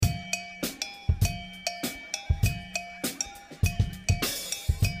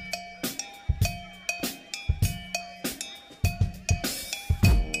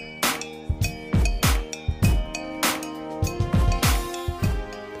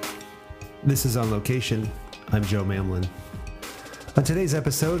This is On Location. I'm Joe Mamlin. On today's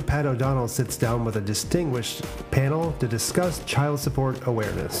episode, Pat O'Donnell sits down with a distinguished panel to discuss child support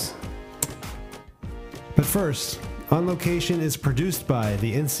awareness. But first, On Location is produced by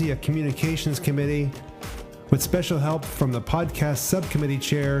the NCIA Communications Committee with special help from the podcast subcommittee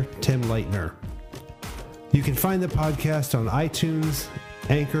chair, Tim Leitner. You can find the podcast on iTunes,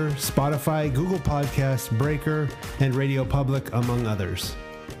 Anchor, Spotify, Google Podcasts, Breaker, and Radio Public, among others.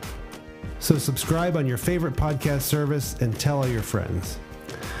 So subscribe on your favorite podcast service and tell all your friends.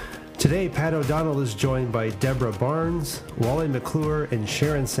 Today, Pat O'Donnell is joined by Deborah Barnes, Wally McClure, and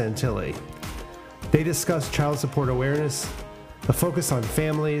Sharon Santilli. They discuss child support awareness, a focus on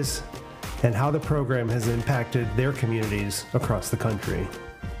families, and how the program has impacted their communities across the country.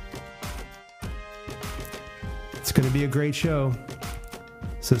 It's going to be a great show,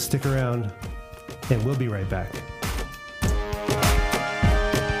 so stick around, and we'll be right back.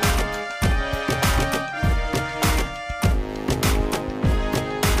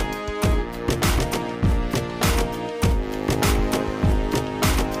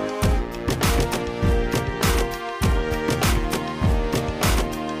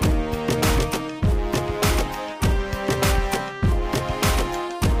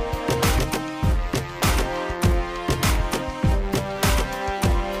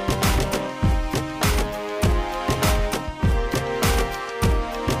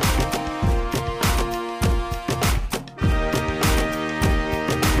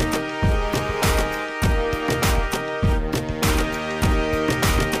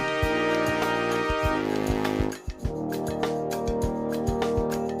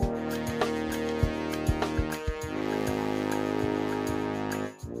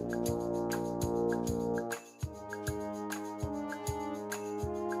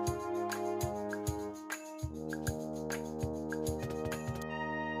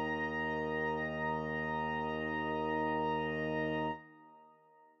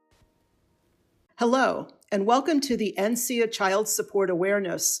 Hello, and welcome to the NCIA Child Support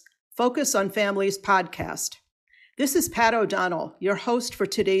Awareness Focus on Families podcast. This is Pat O'Donnell, your host for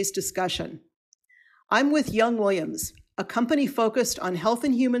today's discussion. I'm with Young Williams, a company focused on health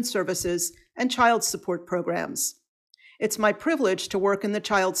and human services and child support programs. It's my privilege to work in the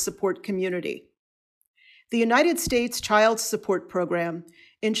child support community. The United States Child Support Program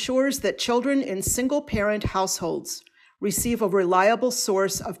ensures that children in single-parent households receive a reliable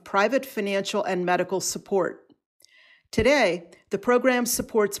source of private financial and medical support. Today, the program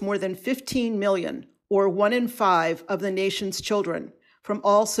supports more than 15 million, or 1 in 5, of the nation's children from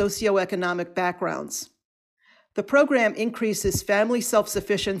all socioeconomic backgrounds. The program increases family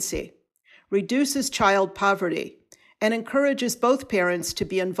self-sufficiency, reduces child poverty, and encourages both parents to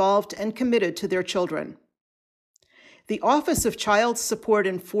be involved and committed to their children. The Office of Child Support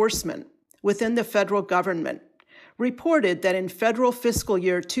Enforcement within the federal government reported that in federal fiscal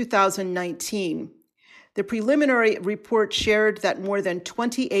year 2019, the preliminary report shared that more than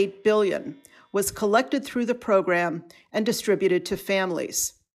 $28 billion was collected through the program and distributed to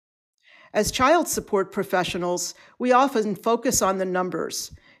families. As child support professionals, we often focus on the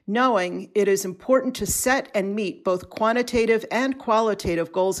numbers, knowing it is important to set and meet both quantitative and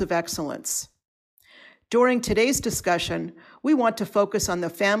qualitative goals of excellence. During today's discussion, we want to focus on the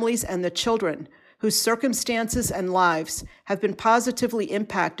families and the children whose circumstances and lives have been positively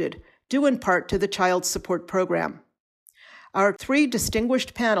impacted due in part to the child support program. Our 3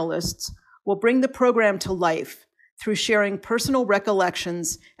 distinguished panelists will bring the program to life through sharing personal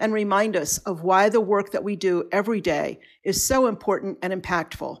recollections and remind us of why the work that we do every day is so important and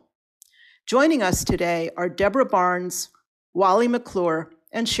impactful. Joining us today are Deborah Barnes, Wally McClure,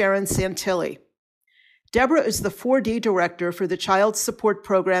 and Sharon Santilli. Deborah is the 4D director for the Child Support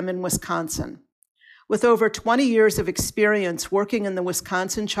Program in Wisconsin. With over 20 years of experience working in the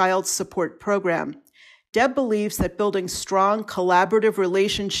Wisconsin Child Support Program, Deb believes that building strong collaborative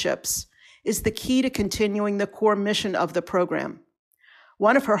relationships is the key to continuing the core mission of the program.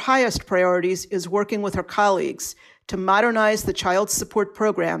 One of her highest priorities is working with her colleagues to modernize the child support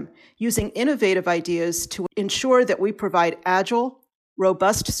program using innovative ideas to ensure that we provide agile,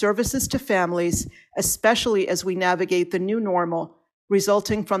 robust services to families, especially as we navigate the new normal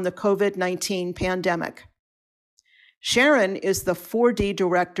resulting from the COVID-19 pandemic. Sharon is the 4D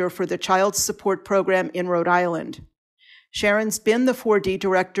director for the Child Support Program in Rhode Island. Sharon's been the 4D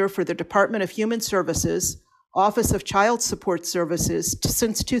director for the Department of Human Services, Office of Child Support Services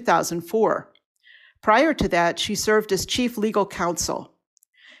since 2004. Prior to that, she served as chief legal counsel.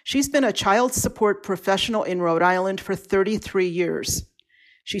 She's been a child support professional in Rhode Island for 33 years.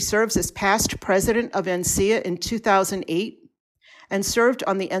 She serves as past president of NCIA in 2008 and served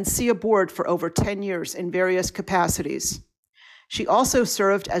on the NCEA board for over 10 years in various capacities. She also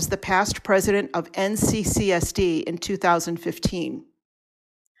served as the past president of NCCSD in 2015.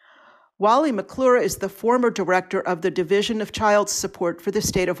 Wally McClure is the former director of the Division of Child Support for the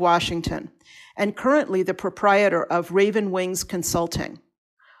state of Washington and currently the proprietor of Raven Wings Consulting.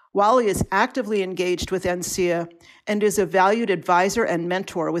 Wally is actively engaged with NCEA and is a valued advisor and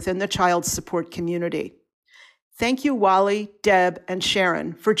mentor within the child support community. Thank you, Wally, Deb, and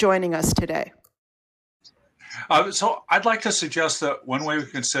Sharon, for joining us today. So I'd like to suggest that one way we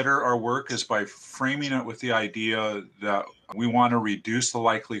consider our work is by framing it with the idea that we want to reduce the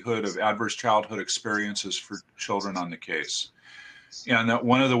likelihood of adverse childhood experiences for children on the case. And that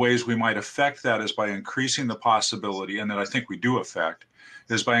one of the ways we might affect that is by increasing the possibility, and that I think we do affect,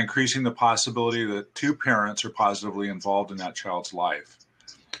 is by increasing the possibility that two parents are positively involved in that child's life.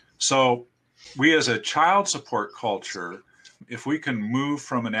 So we as a child support culture, if we can move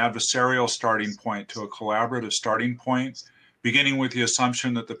from an adversarial starting point to a collaborative starting point, beginning with the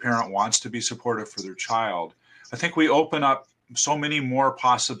assumption that the parent wants to be supportive for their child, I think we open up so many more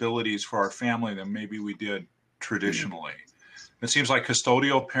possibilities for our family than maybe we did traditionally. It seems like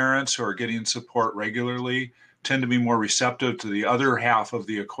custodial parents who are getting support regularly tend to be more receptive to the other half of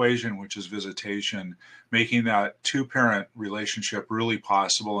the equation, which is visitation, making that two-parent relationship really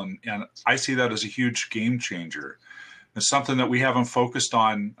possible. And I see that as a huge game changer. It's something that we haven't focused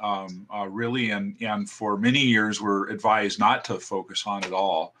on really, and for many years we're advised not to focus on at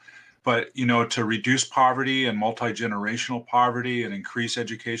all. But, you know, to reduce poverty and multi-generational poverty and increase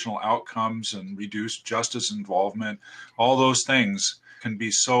educational outcomes and reduce justice involvement, all those things can be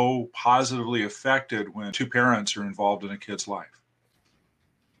so positively affected when two parents are involved in a kid's life.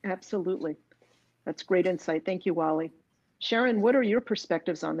 Absolutely. That's great insight. Thank you, Wally. Sharon, what are your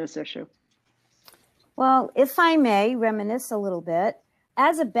perspectives on this issue? Well, if I may reminisce a little bit,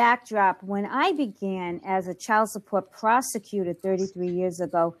 as a backdrop, when I began as a child support prosecutor 33 years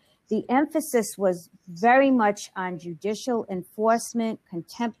ago, the emphasis was very much on judicial enforcement,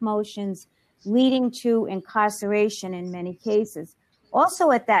 contempt motions, leading to incarceration in many cases.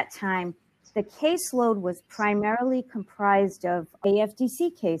 Also at that time, the caseload was primarily comprised of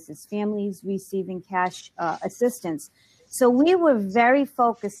AFDC cases, families receiving cash assistance. So we were very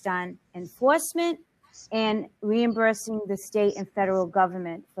focused on enforcement and reimbursing the state and federal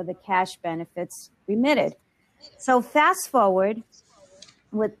government for the cash benefits remitted. So fast forward,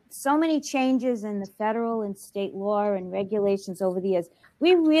 with so many changes in the federal and state law and regulations over the years,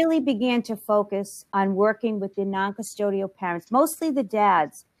 we really began to focus on working with the non-custodial parents, mostly the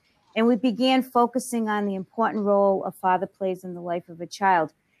dads. And we began focusing on the important role a father plays in the life of a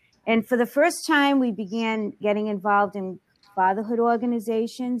child. And for the first time, we began getting involved in fatherhood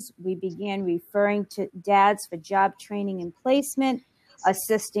organizations. We began referring to dads for job training and placement,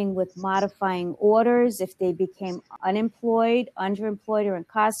 assisting with modifying orders if they became unemployed, underemployed, or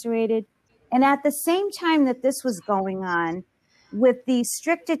incarcerated. And at the same time that this was going on, with the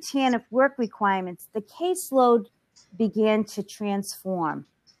stricter TANF work requirements, the caseload began to transform.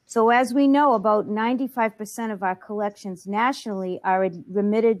 So as we know, about 95% of our collections nationally are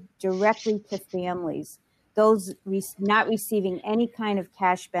remitted directly to families, those not receiving any kind of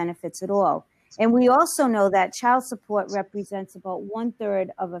cash benefits at all. And we also know that child support represents about 1/3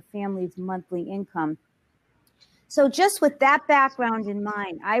 of a family's monthly income. So just with that background in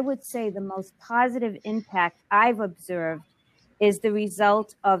mind, I would say the most positive impact I've observed is the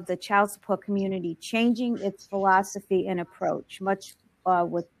result of the child support community changing its philosophy and approach, much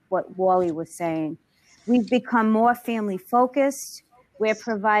with what Wally was saying. We've become more family focused. We're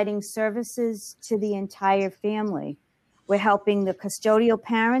providing services to the entire family. We're helping the custodial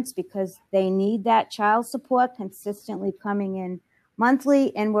parents because they need that child support consistently coming in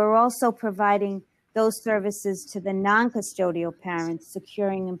monthly. And we're also providing those services to the non-custodial parents,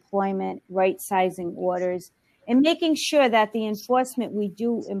 securing employment, right-sizing orders, and making sure that the enforcement we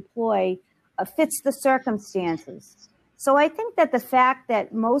do employ fits the circumstances. So I think that the fact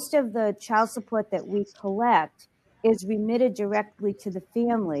that most of the child support that we collect is remitted directly to the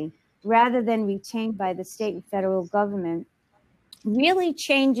family rather than retained by the state and federal government really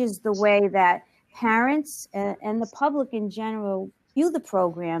changes the way that parents and the public in general view the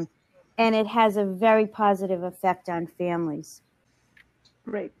program, and it has a very positive effect on families.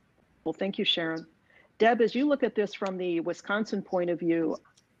 Great. Well, thank you, Sharon. Deb, as you look at this from the Wisconsin point of view,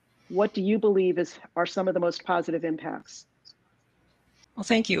 what do you believe are some of the most positive impacts? Well,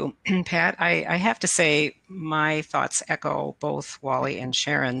 thank you, Pat. I have to say my thoughts echo both Wally and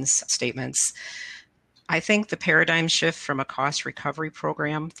Sharon's statements. I think the paradigm shift from a cost recovery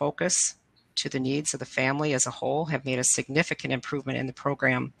program focus to the needs of the family as a whole have made a significant improvement in the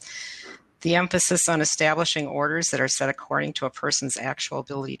program. The emphasis on establishing orders that are set according to a person's actual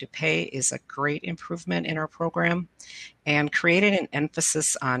ability to pay is a great improvement in our program, and creating an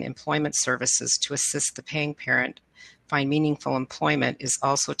emphasis on employment services to assist the paying parent find meaningful employment is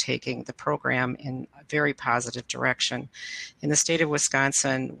also taking the program in a very positive direction. In the state of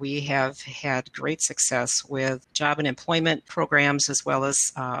Wisconsin, we have had great success with job and employment programs as well as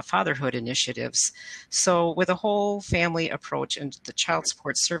fatherhood initiatives. So with a whole family approach into the child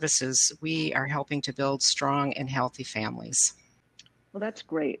support services, we are helping to build strong and healthy families. Well, that's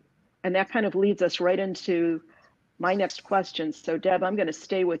great. And that kind of leads us right into my next question. So Deb, I'm going to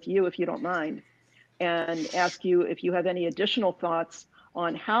stay with you if you don't mind, and ask you if you have any additional thoughts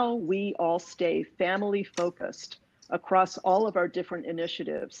on how we all stay family focused across all of our different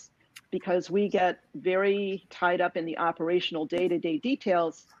initiatives, because we get very tied up in the operational day-to-day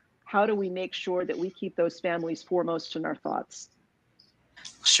details. How do we make sure that we keep those families foremost in our thoughts?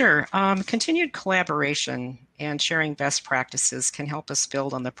 Sure. Continued collaboration and sharing best practices can help us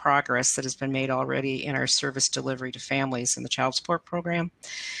build on the progress that has been made already in our service delivery to families in the child support program.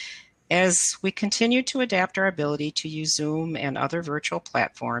 As we continue to adapt our ability to use Zoom and other virtual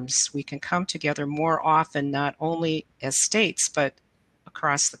platforms, we can come together more often, not only as states, but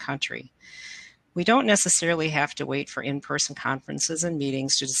across the country. We don't necessarily have to wait for in-person conferences and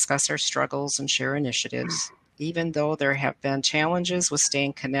meetings to discuss our struggles and share initiatives. Even though there have been challenges with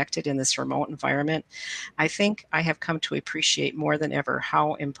staying connected in this remote environment, I think I have come to appreciate more than ever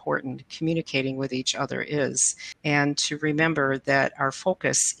how important communicating with each other is, and to remember that our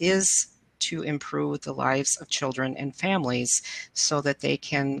focus is to improve the lives of children and families so that they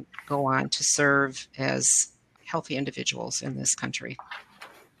can go on to serve as healthy individuals in this country.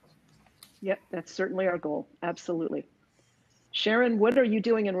 Yep, that's certainly our goal. Absolutely. Sharon, what are you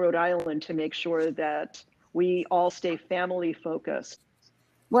doing in Rhode Island to make sure that we all stay family focused?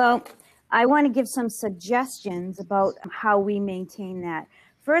 Well, I want to give some suggestions about how we maintain that.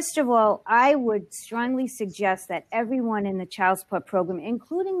 First of all, I would strongly suggest that everyone in the child support program,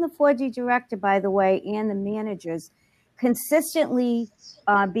 including the 4D director, by the way, and the managers, consistently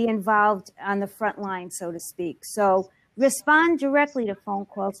be involved on the front line, so to speak. So respond directly to phone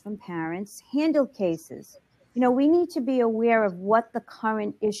calls from parents, handle cases. You know, we need to be aware of what the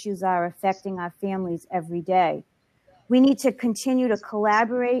current issues are affecting our families every day. We need to continue to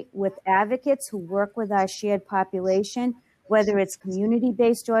collaborate with advocates who work with our shared population, whether it's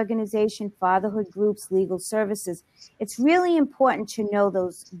community-based organization, fatherhood groups, legal services. It's really important to know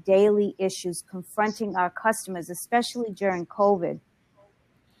those daily issues confronting our customers, especially during COVID.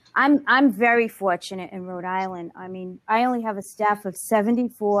 I'm very fortunate in Rhode Island. I mean, I only have a staff of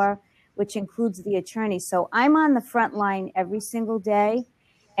 74, which includes the attorney. So I'm on the front line every single day,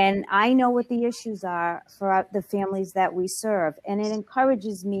 and I know what the issues are for the families that we serve, and it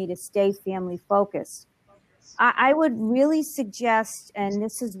encourages me to stay family focused. I would really suggest, and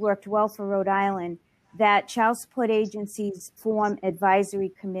this has worked well for Rhode Island, that child support agencies form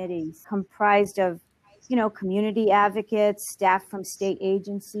advisory committees comprised of, you know, community advocates, staff from state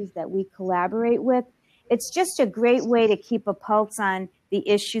agencies that we collaborate with. It's just a great way to keep a pulse on the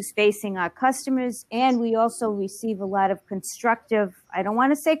issues facing our customers. And we also receive a lot of constructive, I don't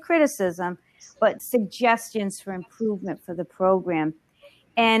want to say criticism, but suggestions for improvement for the program.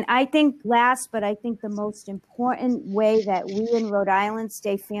 And I think last, but I think the most important way that we in Rhode Island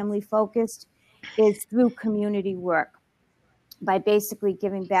stay family focused is through community work, by basically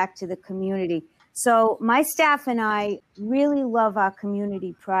giving back to the community. So my staff and I really love our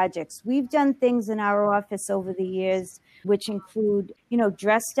community projects. We've done things in our office over the years, which include, you know,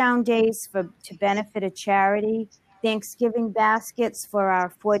 dress down days to benefit a charity, Thanksgiving baskets for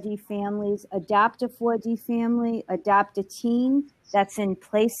our 4D families, adopt a 4D family, adopt a teen that's in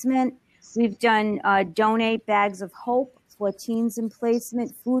placement. We've done donate bags of hope for teens in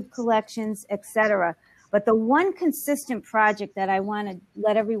placement, food collections, etc. But the one consistent project that I want to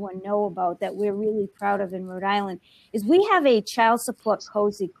let everyone know about that we're really proud of in Rhode Island is we have a child support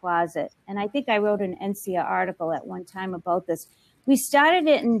cozy closet. And I think I wrote an NCA article at one time about this. We started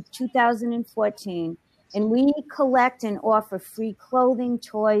it in 2014, and we collect and offer free clothing,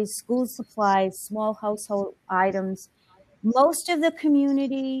 toys, school supplies, small household items. Most of the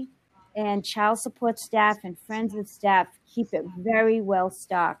community and child support staff and friends of staff keep it very well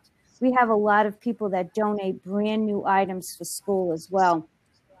stocked. We have a lot of people that donate brand new items for school as well.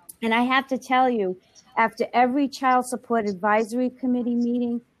 And I have to tell you, after every child support advisory committee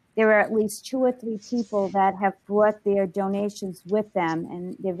meeting, there are at least 2 or 3 people that have brought their donations with them,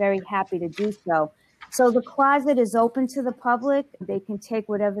 and they're very happy to do so. So the closet is open to the public. They can take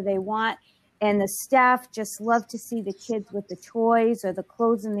whatever they want. And the staff just love to see the kids with the toys or the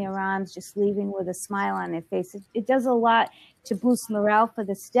clothes in their arms, just leaving with a smile on their face. It does a lot to boost morale for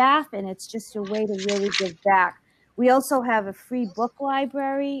the staff, and it's just a way to really give back. We also have a free book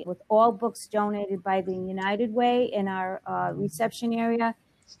library with all books donated by the United Way in our reception area.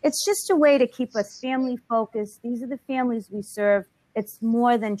 It's just a way to keep us family focused. These are the families we serve. It's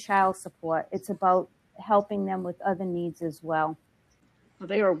more than child support. It's about helping them with other needs as well. Well,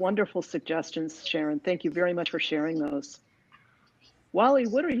 they are wonderful suggestions, Sharon. Thank you very much for sharing those. Wally,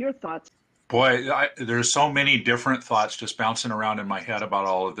 what are your thoughts? Boy, there's so many different thoughts just bouncing around in my head about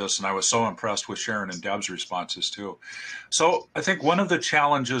all of this, and I was so impressed with Sharon and Deb's responses too. So I think one of the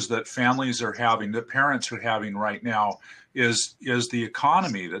challenges that families are having, that parents are having right now, is the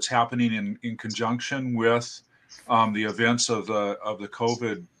economy that's happening in conjunction with the events of the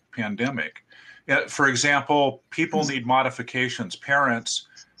COVID pandemic. For example, people need modifications. Parents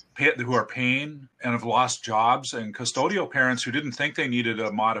who are paying and have lost jobs, and custodial parents who didn't think they needed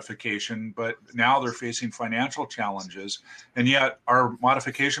a modification, but now they're facing financial challenges. And yet our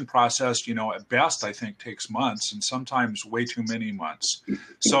modification process, at best, I think takes months, and sometimes way too many months.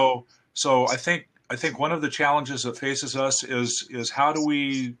 So I think one of the challenges that faces us is how do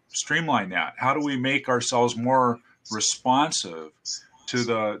we streamline that? How do we make ourselves more responsive to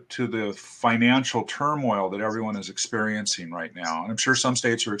the financial turmoil that everyone is experiencing right now? And I'm sure some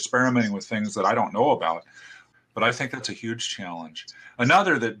states are experimenting with things that I don't know about, but I think that's a huge challenge.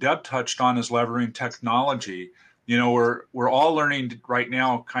 Another that Deb touched on is leveraging technology. We're all learning right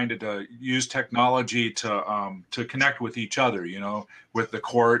now kind of to use technology to connect with each other, with the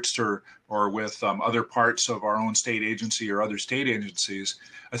courts or with other parts of our own state agency or other state agencies.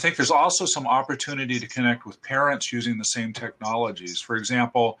 I think there's also some opportunity to connect with parents using the same technologies. For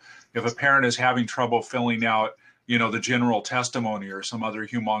example, if a parent is having trouble filling out, the general testimony or some other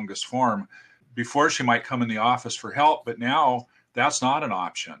humongous form, before she might come in the office for help, but now that's not an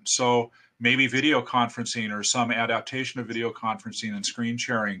option. So maybe video conferencing or some adaptation of video conferencing and screen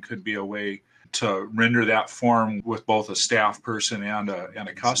sharing could be a way to render that form with both a staff person and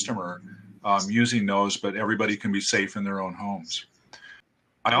a customer using those, but everybody can be safe in their own homes.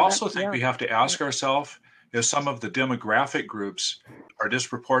 I also think we have to ask ourselves if some of the demographic groups are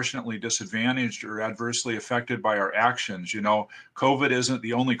disproportionately disadvantaged or adversely affected by our actions. COVID isn't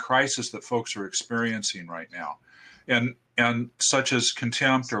the only crisis that folks are experiencing right now. And such as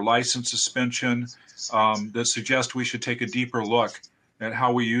contempt or license suspension that suggest we should take a deeper look at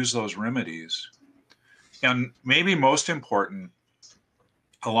how we use those remedies. And maybe most important,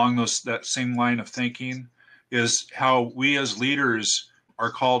 along that same line of thinking, is how we as leaders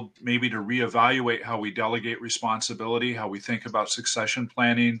are called maybe to reevaluate how we delegate responsibility, how we think about succession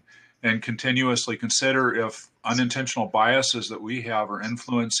planning, and continuously consider if unintentional biases that we have are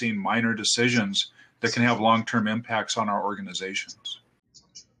influencing minor decisions that can have long-term impacts on our organizations.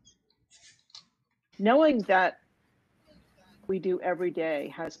 Knowing that we do every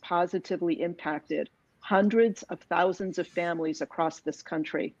day has positively impacted hundreds of thousands of families across this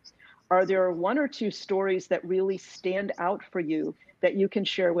country, are there one or two stories that really stand out for you that you can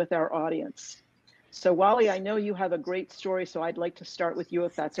share with our audience? So Wally, I know you have a great story, so I'd like to start with you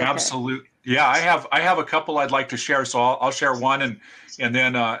if that's okay. Absolutely. Yeah, I have a couple I'd like to share. So I'll share one, and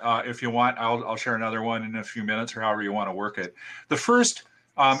then if you want, I'll share another one in a few minutes or however you want to work it. The first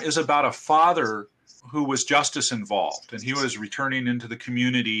is about a father who was justice involved, and he was returning into the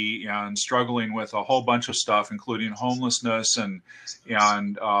community and struggling with a whole bunch of stuff, including homelessness and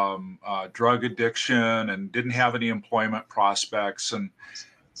drug addiction, and didn't have any employment prospects, and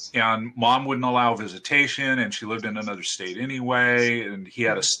mom wouldn't allow visitation, and she lived in another state anyway, and he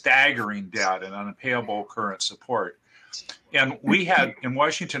had a staggering debt and unpayable current support. And we had, in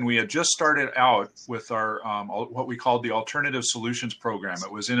Washington, we had just started out with our, what we called the Alternative Solutions Program.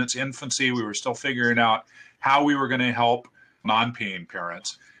 It was in its infancy. We were still figuring out how we were going to help non-paying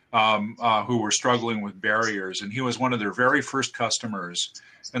parents who were struggling with barriers. And he was one of their very first customers.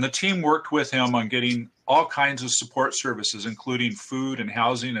 And the team worked with him on getting all kinds of support services, including food and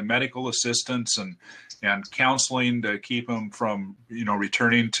housing and medical assistance and counseling to keep him from,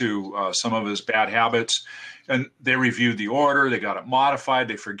 returning to some of his bad habits. And they reviewed the order, they got it modified,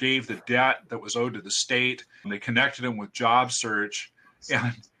 they forgave the debt that was owed to the state, and they connected him with job search,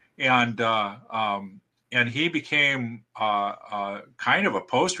 and he became kind of a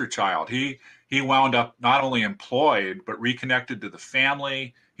poster child. He wound up not only employed, but reconnected to the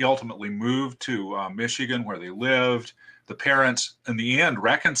family. He ultimately moved to Michigan, where they lived. The parents, in the end,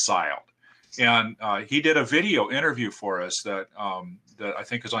 reconciled. And he did a video interview for us that that I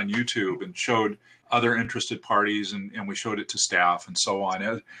think is on YouTube, and showed other interested parties, and we showed it to staff and so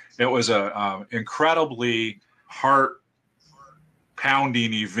on. It was a incredibly heart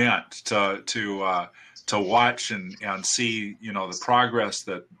pounding event to watch and see, you know, the progress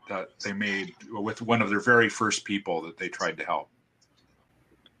that they made with one of their very first people that they tried to help.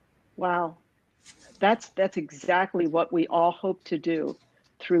 Wow, that's exactly what we all hope to do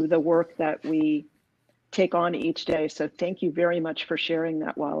through the work that we take on each day. So thank you very much for sharing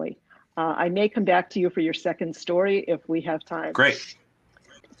that, Wally. I may come back to you for your second story if we have time. Great.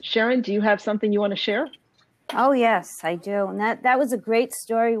 Sharon, do you have something you want to share? Oh, yes, I do. And that was a great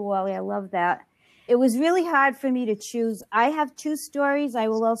story, Wally. I love that. It was really hard for me to choose. I have two stories. I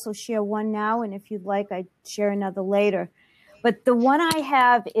will also share one now, and if you'd like, I'd share another later. But the one I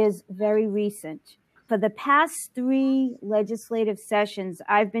have is very recent. For the past 3 legislative sessions,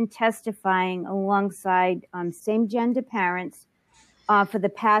 I've been testifying alongside same-gender parents for the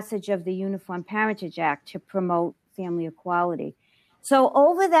passage of the Uniform Parentage Act to promote family equality. So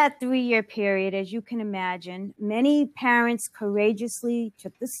over that 3-year period, as you can imagine, many parents courageously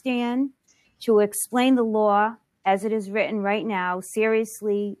took the stand to explain the law as it is written right now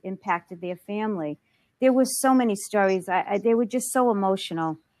seriously impacted their family. There were so many stories. They were just so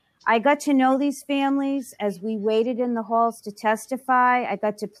emotional. I got to know these families as we waited in the halls to testify. I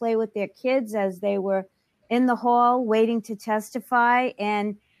got to play with their kids as they were in the hall waiting to testify.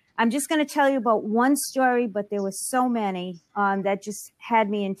 And I'm just going to tell you about one story, but there were so many that just had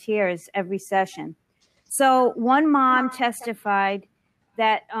me in tears every session. So one mom testified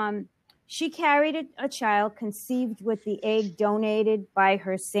that she carried a child conceived with the egg donated by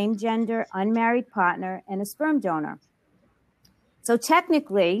her same-gender unmarried partner and a sperm donor. So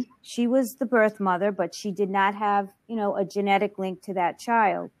technically, she was the birth mother, but she did not have, you know, a genetic link to that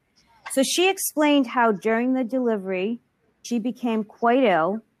child. So she explained how during the delivery, she became quite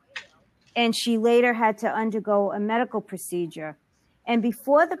ill, and she later had to undergo a medical procedure. And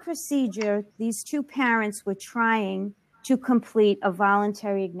before the procedure, these two parents were trying to complete a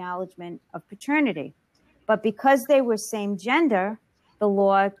voluntary acknowledgement of paternity. But because they were same gender, the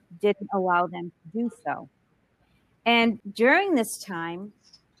law didn't allow them to do so. And during this time,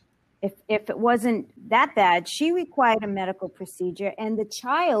 if it wasn't that bad, she required a medical procedure, and the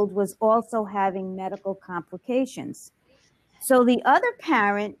child was also having medical complications. So the other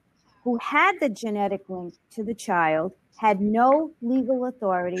parent who had the genetic link to the child had no legal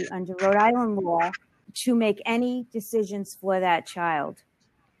authority under Rhode Island law to make any decisions for that child.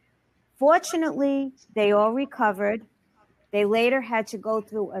 Fortunately, they all recovered. They later had to go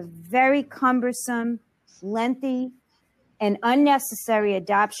through a very cumbersome, lengthy, and unnecessary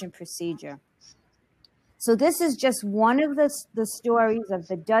adoption procedure. So this is just one of the stories of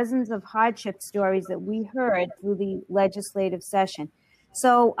the dozens of hardship stories that we heard through the legislative session.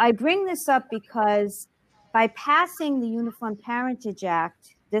 So I bring this up because by passing the Uniform Parentage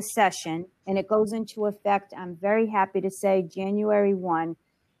Act this session, and it goes into effect, I'm very happy to say, January 1,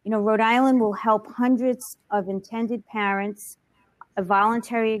 you know, Rhode Island will help hundreds of intended parents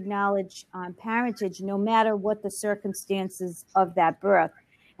voluntary acknowledge parentage, no matter what the circumstances of that birth.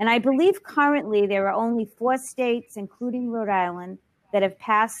 And I believe currently there are only 4 states, including Rhode Island, that have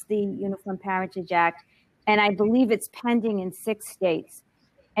passed the Uniform Parentage Act. And I believe it's pending in 6 states.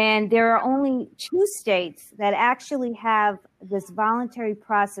 And there are only 2 states that actually have this voluntary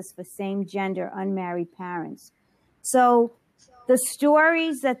process for same-gender unmarried parents. So the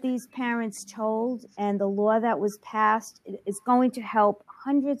stories that these parents told and the law that was passed is going to help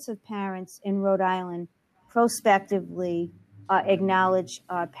hundreds of parents in Rhode Island prospectively acknowledge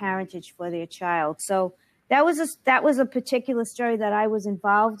parentage for their child. So that was a particular story that I was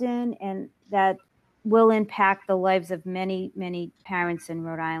involved in, and that will impact the lives of many, many parents in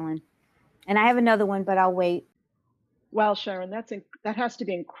Rhode Island. And I have another one, but I'll wait. Well, Sharon, that has to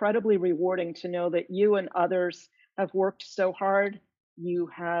be incredibly rewarding to know that you and others have worked so hard. You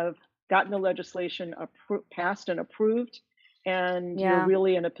have gotten the legislation passed and approved, and you're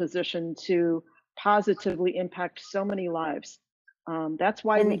really in a position to positively impact so many lives. That's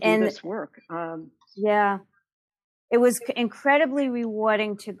why we do this work. Yeah. It was incredibly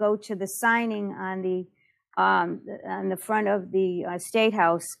rewarding to go to the signing on the front of the State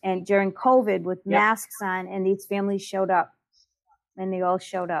House, and during COVID with masks on, and these families showed up, and they all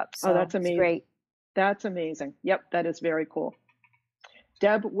showed up. So that's amazing. It's great. That's amazing. Yep, that is very cool.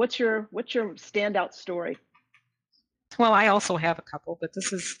 Deb, what's your standout story? Well, I also have a couple, but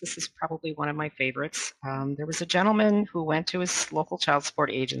this is probably one of my favorites. There was a gentleman who went to his local child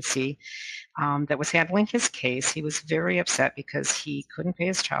support agency that was handling his case. He was very upset because he couldn't pay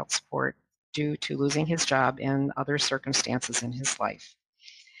his child support. due to losing his job and other circumstances in his life.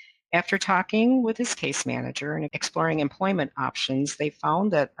 After talking with his case manager and exploring employment options, they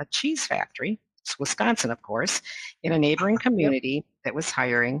found that a cheese factory, it's Wisconsin, of course, in a neighboring community that was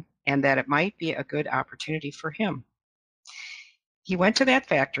hiring, and that it might be a good opportunity for him. He went to that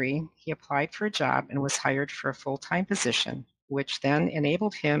factory, he applied for a job, and was hired for a full-time position, which then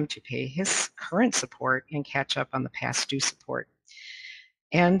enabled him to pay his current support and catch up on the past due support.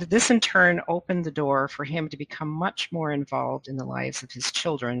 And this in turn opened the door for him to become much more involved in the lives of his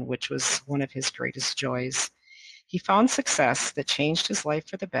children, which was one of his greatest joys. He found success that changed his life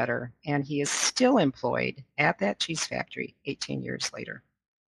for the better, and he is still employed at that cheese factory 18 years later.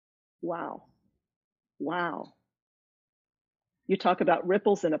 Wow. Wow. You talk about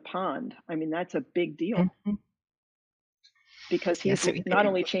ripples in a pond. I mean, that's a big deal. Mm-hmm. Because he's not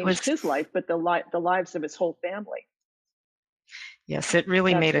only changed his life, but the lives of his whole family. Yes, it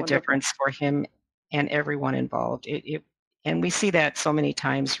really made a difference for him and everyone involved. And we see that so many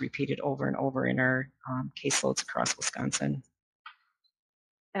times repeated over and over in our caseloads across Wisconsin.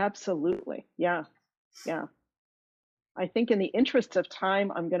 Absolutely. Yeah. Yeah. I think in the interest of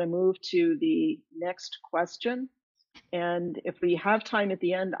time, I'm going to move to the next question. And if we have time at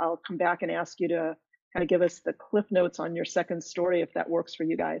the end, I'll come back and ask you to kind of give us the cliff notes on your second story, if that works for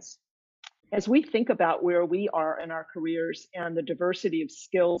you guys. As we think about where we are in our careers and the diversity of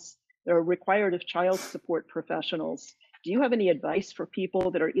skills that are required of child support professionals, do you have any advice for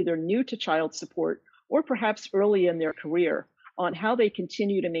people that are either new to child support or perhaps early in their career on how they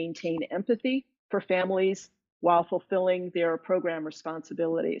continue to maintain empathy for families while fulfilling their program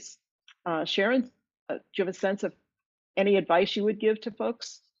responsibilities? Sharon, do you have a sense of any advice you would give to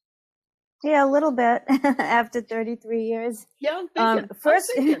folks? Yeah, a little bit after 33 years. Yeah,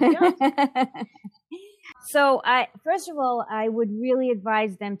 first of all, I would really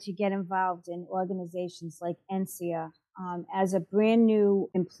advise them to get involved in organizations like NCEA. As a brand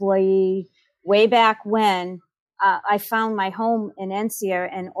new employee, way back when, I found my home in NCEA,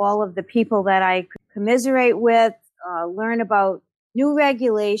 and all of the people that I could commiserate with, learn about new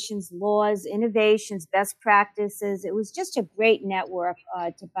regulations, laws, innovations, best practices. It was just a great network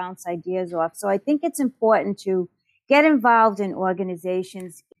to bounce ideas off. So I think it's important to get involved in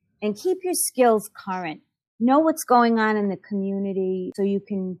organizations and keep your skills current. Know what's going on in the community so you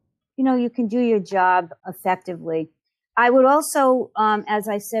can do your job effectively. I would also, as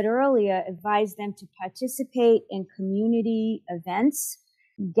I said earlier, advise them to participate in community events.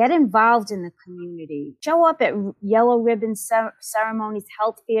 Get involved in the community. Show up at yellow ribbon ceremonies,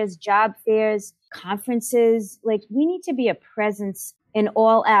 health fairs, job fairs, conferences. Like, we need to be a presence in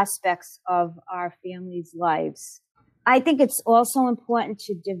all aspects of our families' lives. I think it's also important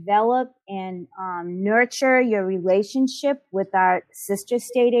to develop and nurture your relationship with our sister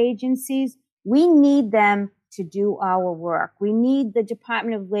state agencies. We need them to do our work. We need the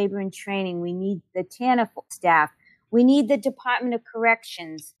Department of Labor and Training. We need the TANF staff. We need the Department of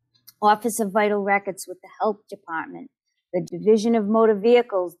Corrections, Office of Vital Records with the Health Department, the Division of Motor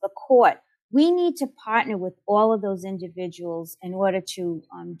Vehicles, the court. We need to partner with all of those individuals in order to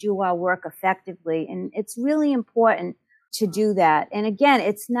do our work effectively. And it's really important to do that. And again,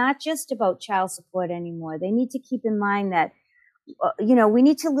 it's not just about child support anymore. They need to keep in mind that, we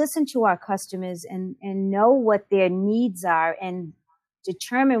need to listen to our customers and know what their needs are and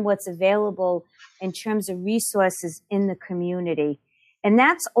determine what's available in terms of resources in the community. And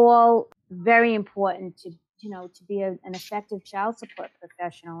that's all very important to be an effective child support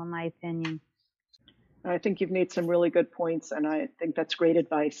professional, in my opinion. I think you've made some really good points, and I think that's great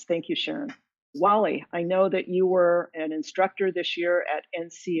advice. Thank you, Sharon. Wally, I know that you were an instructor this year at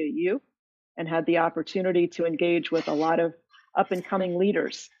NCEA and had the opportunity to engage with a lot of up-and-coming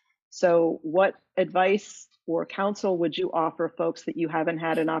leaders. So what advice or counsel would you offer folks that you haven't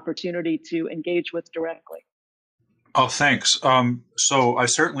had an opportunity to engage with directly? Oh, thanks. So I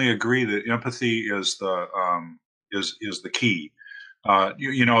certainly agree that empathy is the key.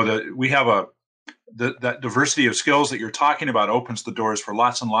 That we have that diversity of skills that you're talking about opens the doors for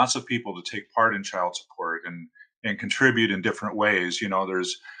lots and lots of people to take part in child support and contribute in different ways.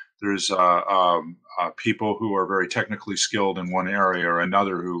 There's people who are very technically skilled in one area or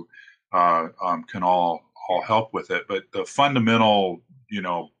another who can all help with it. But the fundamental,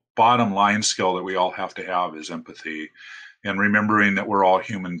 bottom line skill that we all have to have is empathy, and remembering that we're all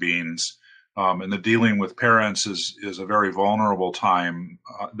human beings. And the dealing with parents is a very vulnerable time.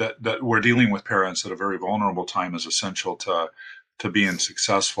 That we're dealing with parents at a very vulnerable time is essential to being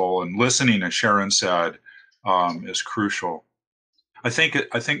successful. And listening, as Sharon said, is crucial. I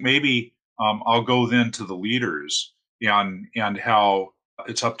think maybe I'll go then to the leaders and how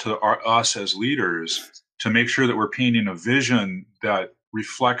it's up to us as leaders to make sure that we're painting a vision that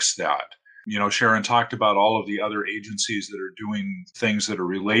reflects that. Sharon talked about all of the other agencies that are doing things that are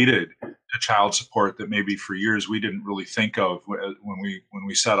related to child support that maybe for years we didn't really think of when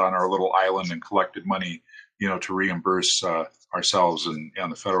we sat on our little island and collected money, to reimburse ourselves and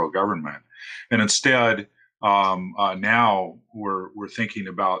the federal government. And instead, now we're thinking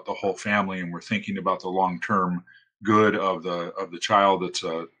about the whole family, and we're thinking about the long-term good of the child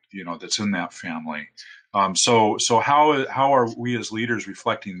that's in that family. So how are we as leaders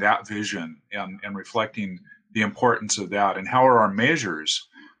reflecting that vision and reflecting the importance of that, and how are our measures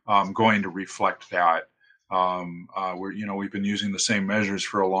going to reflect that? We've been using the same measures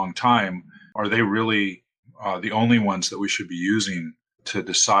for a long time. Are they really the only ones that we should be using to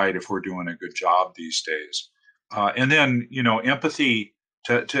decide if we're doing a good job these days? And then empathy,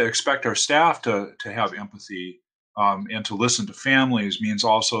 to expect our staff to have empathy. And to listen to families means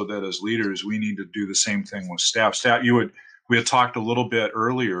also that as leaders, we need to do the same thing with staff. We had talked a little bit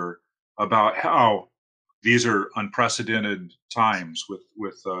earlier about how these are unprecedented times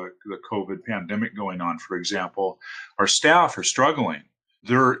with the COVID pandemic going on. For example, our staff are struggling.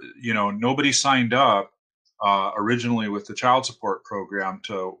 Nobody signed up originally with the child support program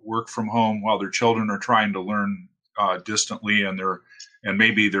to work from home while their children are trying to learn distantly, and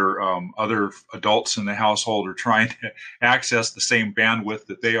maybe their other adults in the household are trying to access the same bandwidth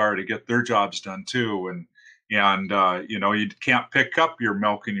that they are to get their jobs done too. And you can't pick up your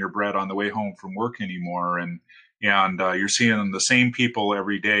milk and your bread on the way home from work anymore. And you're seeing the same people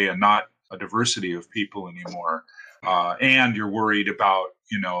every day and not a diversity of people anymore. And you're worried about,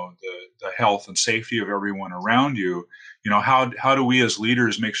 the health and safety of everyone around you. How do we as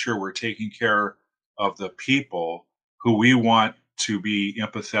leaders make sure we're taking care of the people who we want to be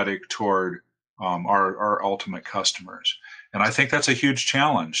empathetic toward our ultimate customers? And I think that's a huge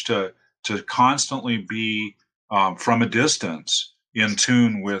challenge to constantly be from a distance in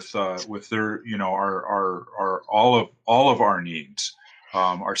tune with their our all of our needs,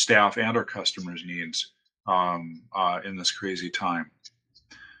 our staff and our customers' needs in this crazy time.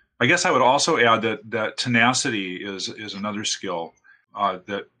 I guess I would also add that tenacity is another skill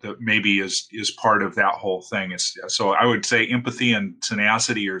that maybe is part of that whole thing. So I would say empathy and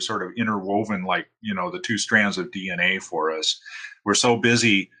tenacity are sort of interwoven, like the two strands of DNA for us. We're so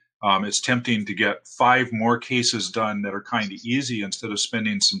busy. It's tempting to get 5 more cases done that are kind of easy instead of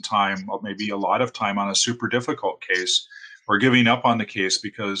spending some time, maybe a lot of time, on a super difficult case, or giving up on the case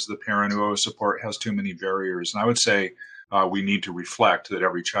because the parent who owes support has too many barriers. And I would say we need to reflect that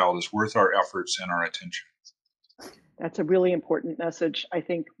every child is worth our efforts and our attention. That's a really important message, I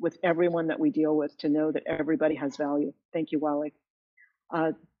think, with everyone that we deal with, to know that everybody has value. Thank you, Wally.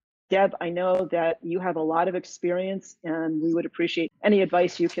 Deb, I know that you have a lot of experience, and we would appreciate any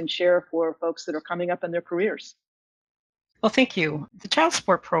advice you can share for folks that are coming up in their careers. Well, thank you. The child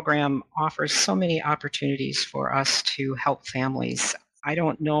support program offers so many opportunities for us to help families. I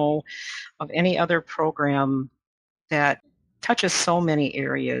don't know of any other program that touches so many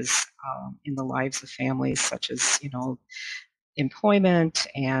areas in the lives of families, such as, employment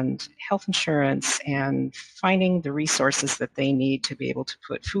and health insurance and finding the resources that they need to be able to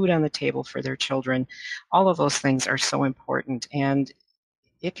put food on the table for their children. All of those things are so important. And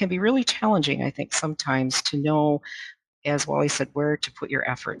it can be really challenging, I think, sometimes to know, as Wally said, where to put your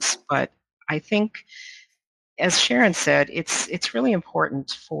efforts. But I think, as Sharon said, it's really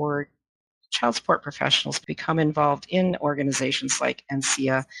important for child support professionals become involved in organizations like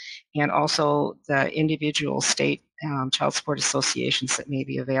NCEA and also the individual state child support associations that may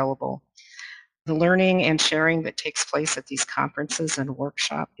be available. The learning and sharing that takes place at these conferences and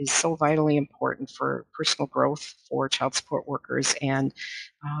workshops is so vitally important for personal growth for child support workers and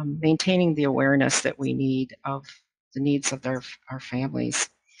maintaining the awareness that we need of the needs of our families.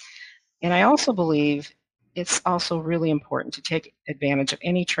 And I also believe it's also really important to take advantage of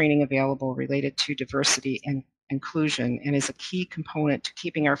any training available related to diversity and inclusion, and is a key component to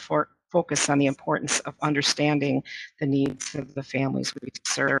keeping our focus on the importance of understanding the needs of the families we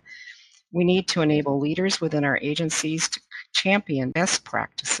serve. We need to enable leaders within our agencies to champion best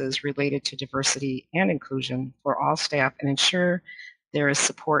practices related to diversity and inclusion for all staff and ensure there is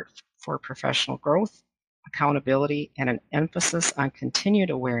support for professional growth, accountability, and an emphasis on continued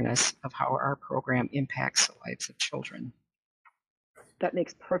awareness of how our program impacts the lives of children. That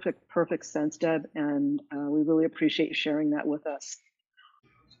makes perfect sense, Deb, and we really appreciate you sharing that with us.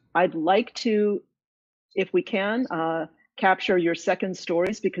 I'd like to, if we can, capture your second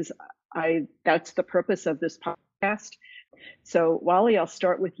stories, because that's the purpose of this podcast. So, Wally, I'll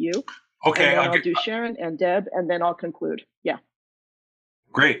start with you. Okay. And then I'll do Sharon and Deb, and then I'll conclude. Yeah.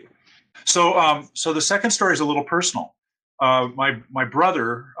 Great. So the second story is a little personal. My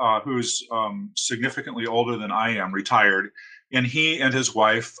brother, who's significantly older than I am, retired, and he and his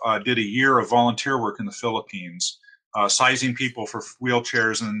wife did a year of volunteer work in the Philippines, sizing people for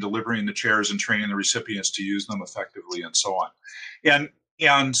wheelchairs and delivering the chairs and training the recipients to use them effectively and so on.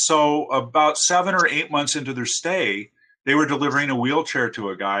 And so about 7 or 8 months into their stay, they were delivering a wheelchair to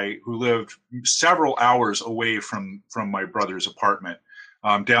a guy who lived several hours away from my brother's apartment,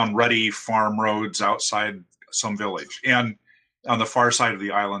 down rutty farm roads outside some village and on the far side of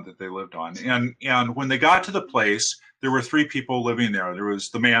the island that they lived on. And when they got to the place, there were 3 people living there. There was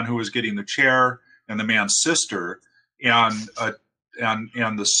the man who was getting the chair and the man's sister and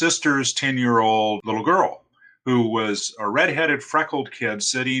the sister's 10-year-old little girl, who was a redheaded, freckled kid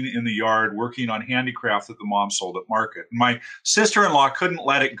sitting in the yard working on handicraft that the mom sold at market. And my sister-in-law couldn't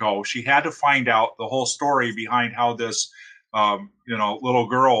let it go. She had to find out the whole story behind how this, little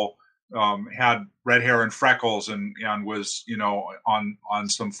girl had red hair and freckles and was, on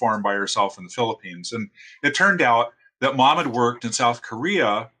some farm by herself in the Philippines. And it turned out that mom had worked in South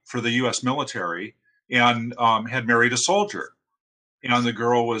Korea for the U.S. military and had married a soldier. And the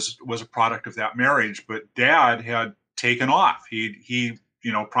girl was a product of that marriage, but dad had taken off. He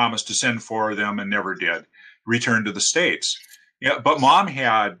promised to send for them and never did, returned to the States. Yeah, but mom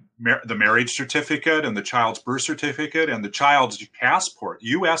had the marriage certificate and the child's birth certificate and the child's passport,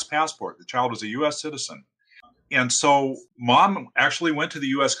 U.S. passport. The child was a U.S. citizen. And so mom actually went to the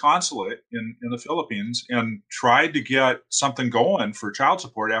U.S. consulate in the Philippines and tried to get something going for child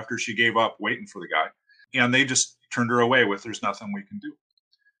support after she gave up waiting for the guy. And they just turned her away with, there's nothing we can do.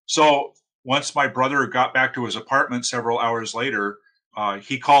 So once my brother got back to his apartment several hours later,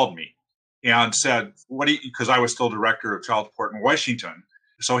 he called me and said, because I was still director of child support in Washington.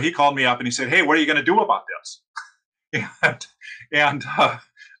 So he called me up and he said, hey, what are you going to do about this? And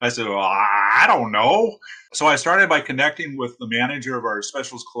I said, well, I don't know. So I started by connecting with the manager of our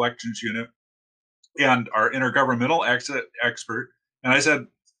specials collections unit and our intergovernmental expert. And I said,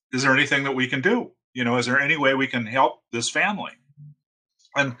 is there anything that we can do? Is there any way we can help this family?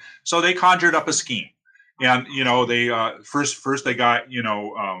 And so they conjured up a scheme. And, they first they got,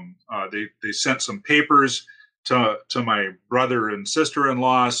 they sent some papers to my brother and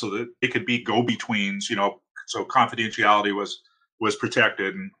sister-in-law so that they could be go-betweens, so confidentiality was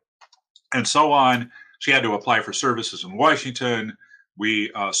protected and so on. She had to apply for services in Washington.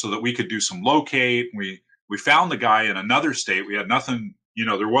 So that we could do some locate. We found the guy in another state. We had nothing.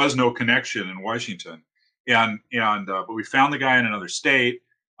 There was no connection in Washington, but we found the guy in another state.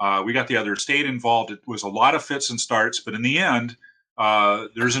 We got the other state involved. It was a lot of fits and starts, but in the end,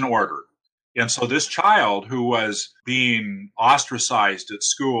 there's an order. And so this child who was being ostracized at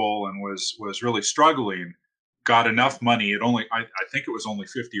school and was really struggling got enough money. I think it was only $50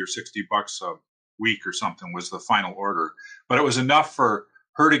 or $60 a week or something was the final order, but it was enough for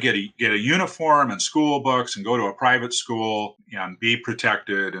her to get a uniform and school books and go to a private school and be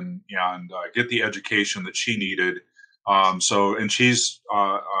protected and get the education that she needed. And she's,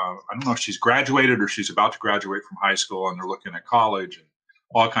 I don't know if she's graduated or she's about to graduate from high school and they're looking at college and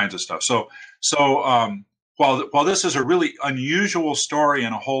all kinds of stuff. So while this is a really unusual story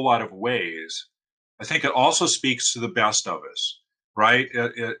in a whole lot of ways, I think it also speaks to the best of us, right?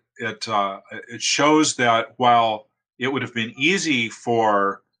 It shows that while it would have been easy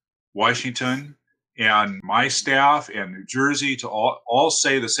for Washington and my staff and New Jersey to all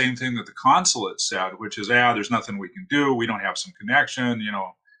say the same thing that the consulate said, which is, there's nothing we can do. We don't have some connection,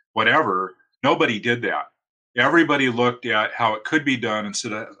 whatever. Nobody did that. Everybody looked at how it could be done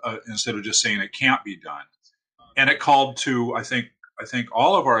instead of just saying it can't be done. And it called to, I think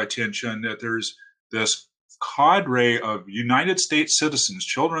all of our attention that there's this cadre of United States citizens,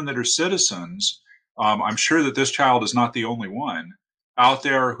 children that are citizens. I'm sure that this child is not the only one out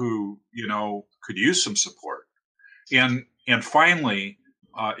there who, could use some support. And finally,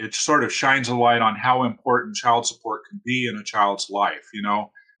 it sort of shines a light on how important child support can be in a child's life.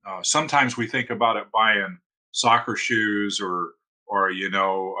 Sometimes we think about it buying soccer shoes or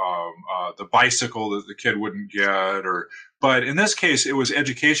the bicycle that the kid wouldn't get, but in this case, it was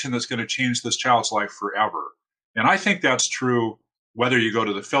education that's going to change this child's life forever. And I think that's true whether you go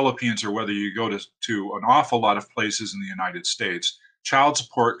to the Philippines or whether you go to an awful lot of places in the United States. Child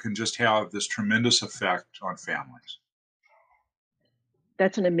support can just have this tremendous effect on families.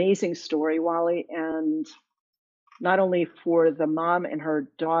 That's an amazing story, Wally, and not only for the mom and her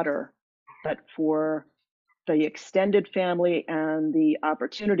daughter, but for the extended family and the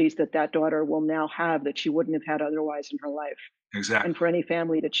opportunities that daughter will now have that she wouldn't have had otherwise in her life. Exactly. And for any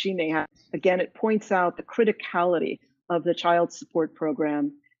family that she may have. Again, it points out the criticality of the child support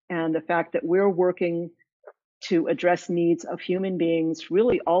program and the fact that we're working to address needs of human beings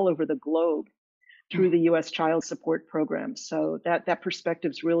really all over the globe through the U.S. Child Support Program. So that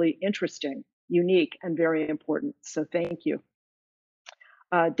perspective is really interesting, unique, and very important. So thank you.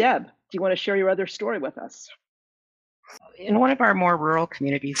 Deb, do you want to share your other story with us? In one of our more rural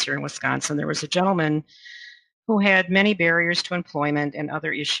communities here in Wisconsin, there was a gentleman who had many barriers to employment and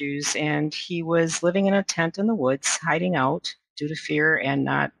other issues, and he was living in a tent in the woods, hiding out due to fear and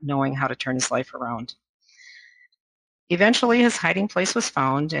not knowing how to turn his life around. Eventually, his hiding place was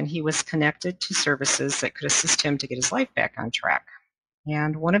found, and he was connected to services that could assist him to get his life back on track.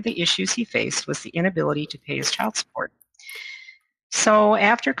 And one of the issues he faced was the inability to pay his child support. So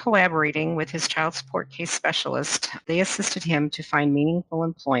after collaborating with his child support case specialist, they assisted him to find meaningful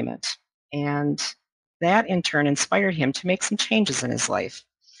employment. And that in turn inspired him to make some changes in his life.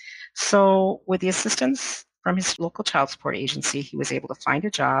 So with the assistance from his local child support agency, he was able to find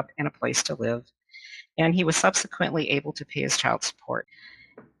a job and a place to live. And he was subsequently able to pay his child support.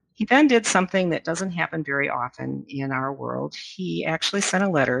 He then did something that doesn't happen very often in our world. He actually sent a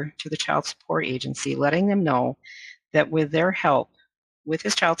letter to the child support agency letting them know that with their help with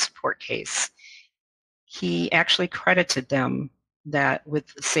his child support case, he actually credited them that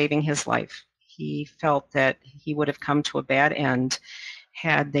with saving his life. He felt that he would have come to a bad end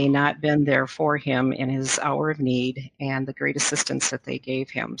had they not been there for him in his hour of need and the great assistance that they gave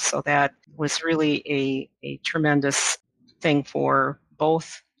him. So that was really a tremendous thing for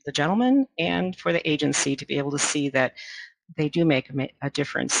both the gentleman and for the agency to be able to see that they do make a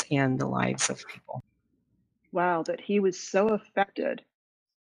difference in the lives of people. Wow, that he was so affected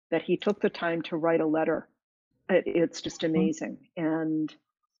that he took the time to write a letter. It's just amazing. And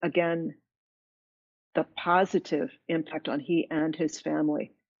again, the positive impact on he and his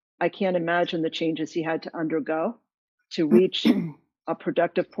family. I can't imagine the changes he had to undergo to reach a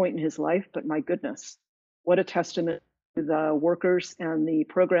productive point in his life, but my goodness, what a testament to the workers and the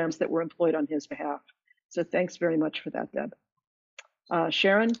programs that were employed on his behalf. So thanks very much for that, Deb.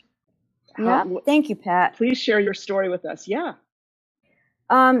 Sharon? Thank you, Pat. Please share your story with us. Yeah.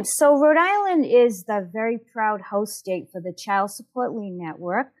 So Rhode Island is the very proud host state for the Child Support Lien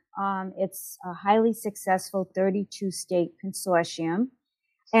Network. It's a highly successful 32-state consortium.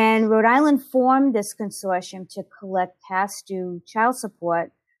 And Rhode Island formed this consortium to collect past due child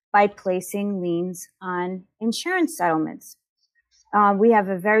support by placing liens on insurance settlements. We have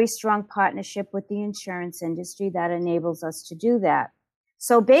a very strong partnership with the insurance industry that enables us to do that.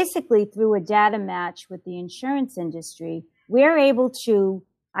 So basically, through a data match with the insurance industry, we're able to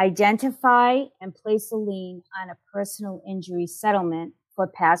identify and place a lien on a personal injury settlement for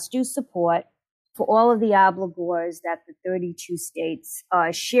past due support for all of the obligors that the 32 states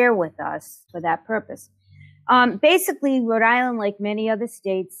share with us for that purpose. Basically, Rhode Island, like many other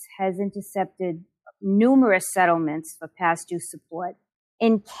states, has intercepted numerous settlements for past due support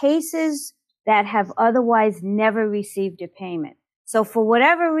in cases that have otherwise never received a payment. So for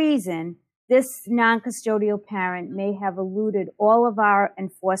whatever reason, this non-custodial parent may have eluded all of our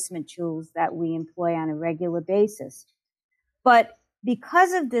enforcement tools that we employ on a regular basis. But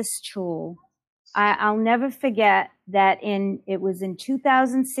because of this tool, I'll never forget that it was in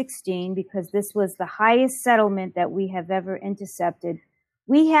 2016, because this was the highest settlement that we have ever intercepted.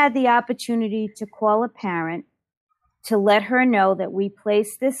 We had the opportunity to call a parent to let her know that we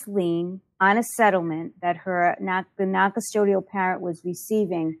placed this lien on a settlement that the non-custodial parent was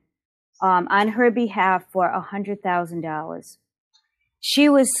receiving on her behalf for $100,000. She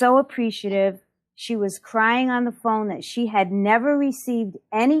was so appreciative. She was crying on the phone that she had never received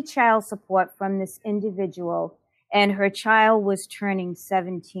any child support from this individual, and her child was turning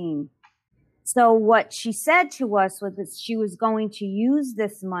 17. So what she said to us was that she was going to use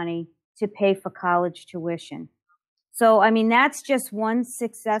this money to pay for college tuition. So, I mean, that's just one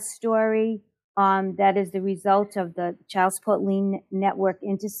success story that is the result of the Child Support Lien Network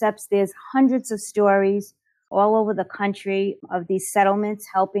intercepts. There's hundreds of stories all over the country of these settlements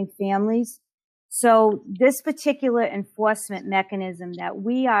helping families. So this particular enforcement mechanism that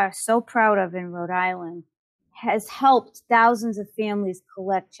we are so proud of in Rhode Island has helped thousands of families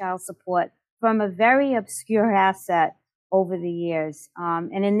collect child support from a very obscure asset over the years.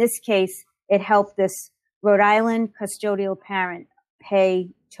 And in this case, it helped this Rhode Island custodial parent pay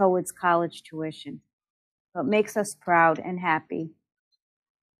towards college tuition. So it makes us proud and happy.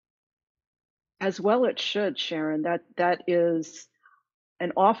 As well it should, Sharon. That is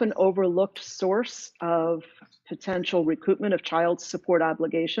an often overlooked source of potential recoupment of child support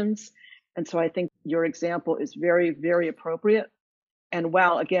obligations. And so I think your example is very, very appropriate. And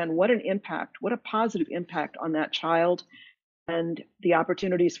wow, again, what an impact, what a positive impact on that child, and the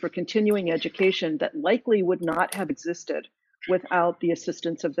opportunities for continuing education that likely would not have existed without the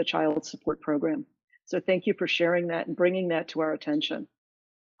assistance of the Child Support Program. So thank you for sharing that and bringing that to our attention.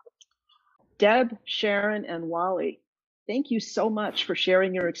 Deb, Sharon, and Wally, thank you so much for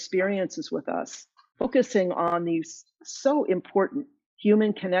sharing your experiences with us, focusing on these so important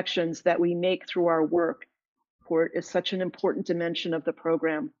human connections that we make through our work. Support is such an important dimension of the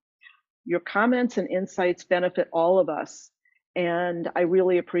program. Your comments and insights benefit all of us, and I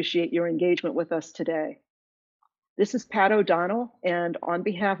really appreciate your engagement with us today. This is Pat O'Donnell, and on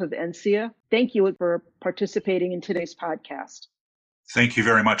behalf of NCEA, thank you for participating in today's podcast. Thank you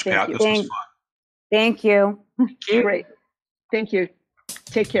very much, Pat. This was fun. Thank you. Great. Thank you.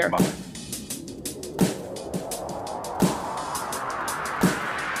 Take care. Bye.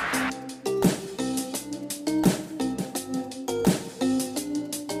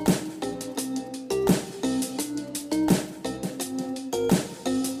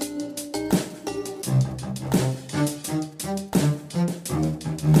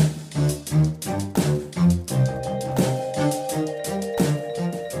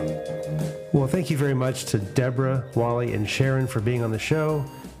 Well, thank you very much to Deborah, Wally, and Sharon for being on the show,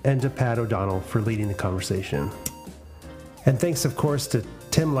 and to Pat O'Donnell for leading the conversation. And thanks, of course, to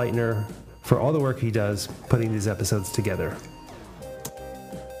Tim Leitner for all the work he does putting these episodes together.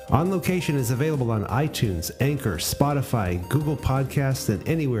 On Location is available on iTunes, Anchor, Spotify, Google Podcasts, and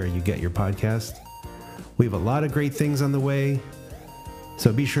anywhere you get your podcast. We have a lot of great things on the way,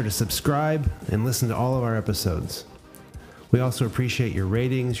 so be sure to subscribe and listen to all of our episodes. We also appreciate your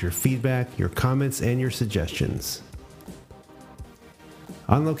ratings, your feedback, your comments, and your suggestions.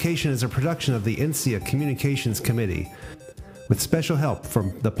 On Location is a production of the NCEA Communications Committee, with special help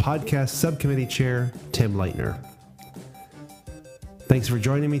from the podcast subcommittee chair, Tim Leitner. Thanks for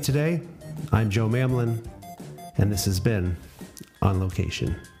joining me today. I'm Joe Mamlin, and this has been On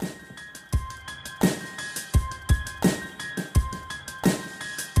Location.